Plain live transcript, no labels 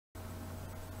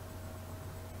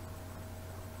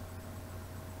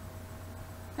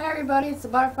Hi everybody, it's the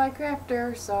Butterfly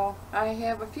Crafter. So I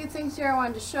have a few things here I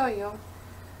wanted to show you.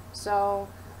 So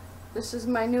this is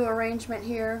my new arrangement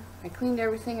here. I cleaned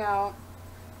everything out.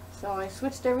 So I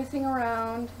switched everything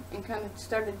around and kind of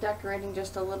started decorating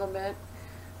just a little bit.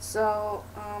 So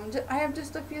I have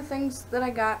just a few things that I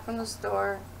got from the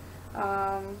store.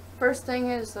 First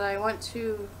thing is that I went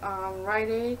to Rite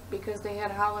Aid because they had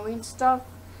Halloween stuff.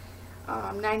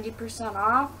 90%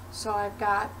 off, so I've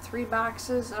got 3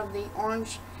 boxes of the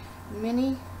orange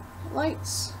mini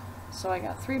lights. So I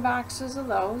got 3 boxes of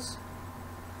those.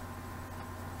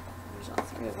 There's all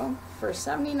 3 of them for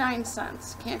 79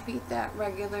 cents. Can't beat that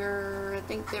regular. I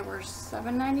think they were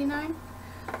 $7.99.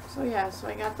 So yeah, so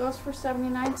I got those for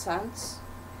 79 cents.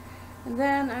 And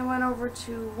then I went over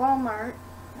to Walmart.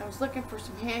 I was looking for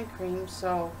some hand cream,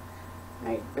 so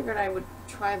I figured I would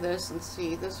try this and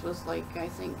see. This was like, I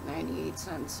think, 98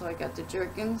 cents. So I got the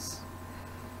Jergens.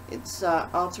 It's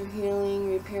Ultra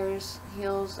Healing, Repairs,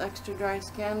 Heals, Extra Dry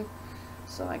Skin.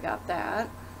 So I got that.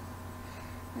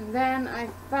 And then I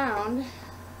found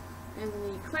in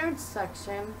the clearance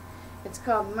section, it's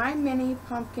called My Mini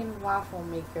Pumpkin Waffle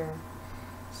Maker.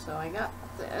 So I got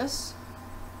this.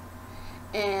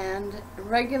 And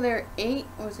regular 8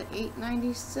 was it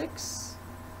 $8.96,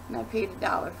 and I paid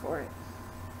 $1 for it.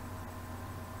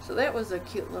 So that was a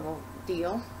cute little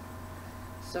deal.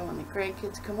 So when the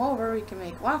grandkids come over, we can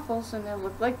make waffles and they'll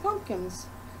look like pumpkins.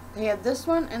 They had this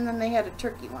one, and then they had a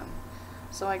turkey one.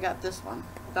 So I got this one.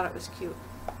 I thought it was cute.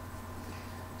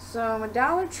 So my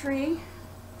Dollar Tree,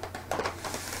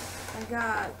 I'm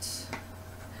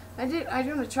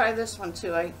going to try this one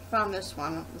too. I found this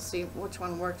one. Let's see which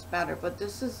one works better. But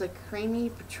this is the Creamy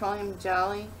Petroleum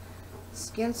Jelly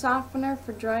Skin Softener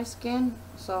for dry skin.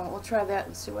 So we'll try that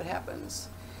and see what happens.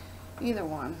 Either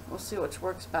one. We'll see which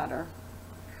works better.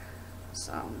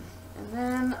 So, and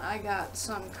then I got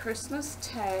some Christmas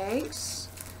tags.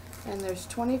 And there's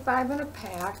 25 in a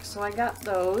pack. So I got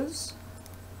those.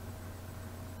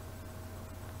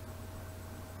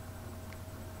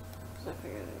 So I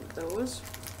figured I'd get those.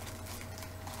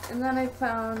 And then I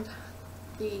found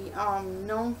the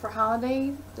Gnome for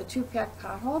Holiday, the 2-pack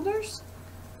pot holders.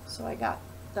 So I got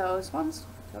those ones.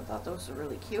 I thought those were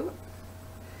really cute.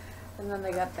 And then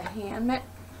they got the hand mitt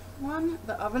one,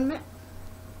 the oven mitt.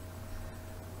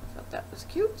 I thought that was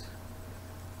cute.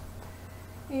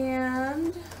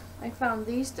 And I found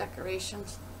these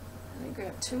decorations. And I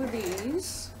grabbed 2 of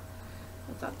these.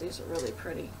 I thought these were really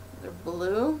pretty. They're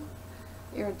blue,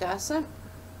 iridescent.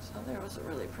 So there was a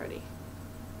really pretty.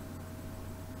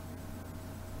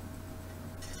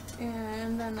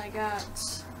 And then I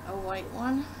got a white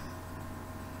one.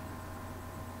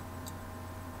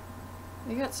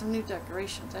 They got some new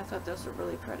decorations. I thought those were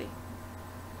really pretty.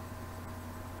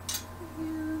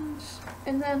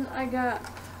 And then I got,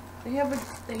 they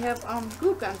have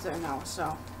glue guns there now,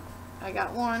 so I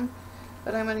got one,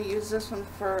 but I'm going to use this one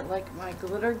for like my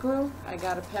glitter glue. I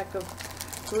got a pack of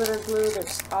glitter glue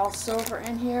that's all silver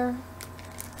in here.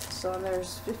 So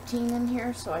there's 15 in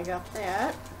here, so I got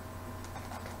that.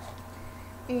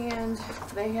 And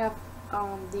they have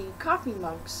the coffee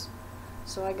mugs.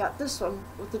 So I got this one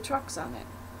with the trucks on it.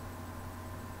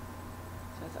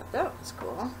 So I thought that was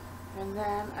cool. And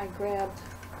then I grabbed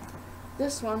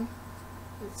this one.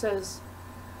 It says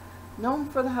Gnome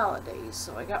for the Holidays.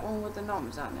 So I got one with the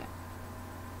gnomes on it.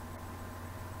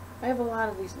 I have a lot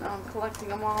of these now. I'm collecting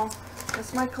them all.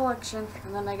 That's my collection.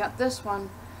 And then I got this one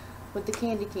with the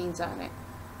candy canes on it.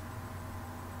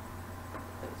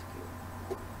 That's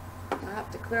cute. I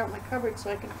have to clear out my cupboard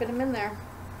so I can fit them in there.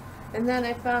 And then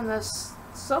I found this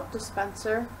soap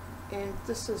dispenser, and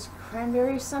this is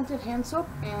cranberry scented hand soap,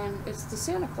 and it's the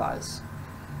Santa Claus.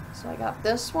 So I got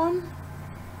this one,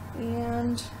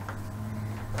 and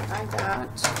I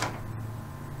got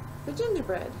the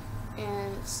gingerbread,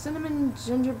 and it's cinnamon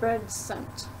gingerbread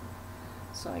scent.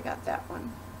 So I got that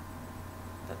one.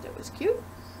 Thought that was cute.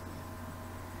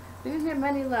 They didn't have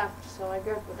many left, so I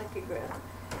grabbed what I could grab.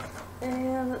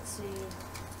 And let's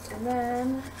see, and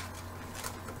then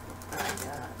I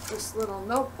got this little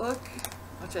notebook,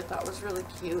 which I thought was really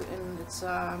cute, and it's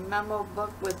a memo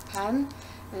book with pen,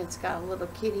 and it's got a little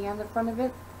kitty on the front of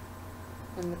it,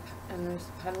 and there's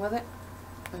a pen with it,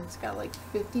 and it's got like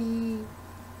 50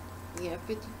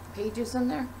 pages in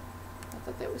there. I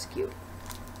thought that was cute.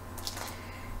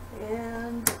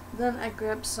 And then I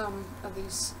grabbed some of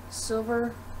these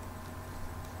silver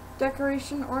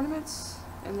decoration ornaments,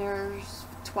 and there's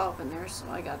 12 in there, so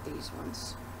I got these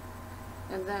ones.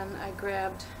 And then I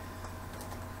grabbed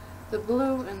the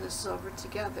blue and the silver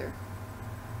together.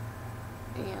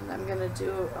 And I'm going to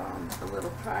do a little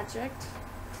project,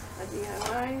 a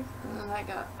DIY. And then I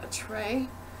got a tray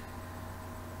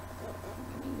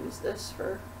I'm going to use this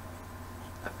for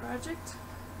a project,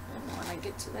 and when I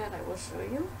get to that I will show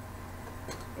you.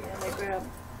 And I grabbed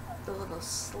the little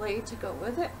sleigh to go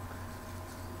with it,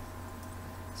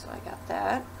 so I got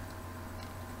that.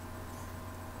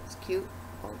 It's cute,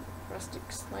 old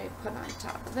rustic sleigh put on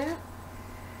top of that.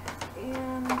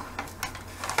 And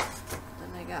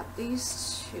then I got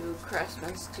these two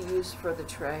craftsmans to use for the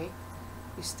tray,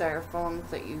 these styrofoam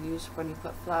that you use when you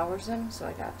put flowers in, so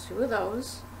I got two of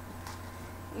those.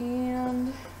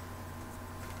 And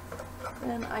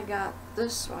then I got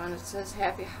this one. It says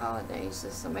Happy Holidays.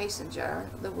 It's a mason jar,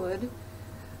 the wood.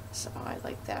 So I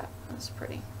like that. That's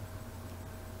pretty.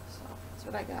 So that's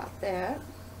what I got. That.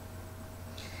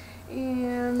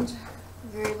 And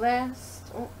very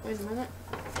last. Oh, wait a minute.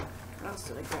 What else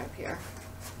did I grab here?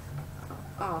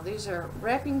 Oh, these are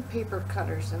wrapping paper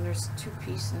cutters, and there's 2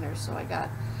 pieces in there, so I got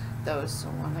those. So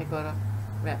when I go to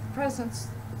wrap presents,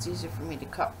 it's easier for me to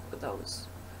cut with those.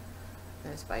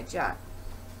 That's by Jot.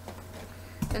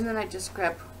 And then I just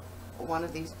grabbed one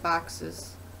of these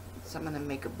boxes. So I'm going to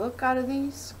make a book out of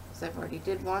these, because I've already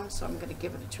did one, so I'm going to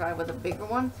give it a try with a bigger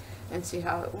one and see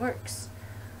how it works.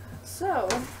 So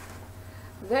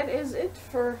that is it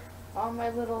for all my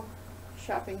little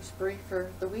shopping spree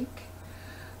for the week.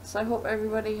 So I hope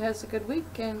everybody has a good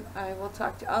week, and I will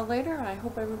talk to you all later. I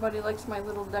hope everybody likes my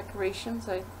little decorations.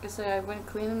 Like I say, I went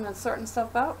cleaning and sorting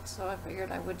stuff out, so I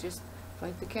figured I would just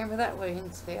point the camera that way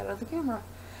and stay out of the camera.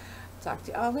 Talk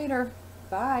to you all later.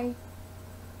 Bye.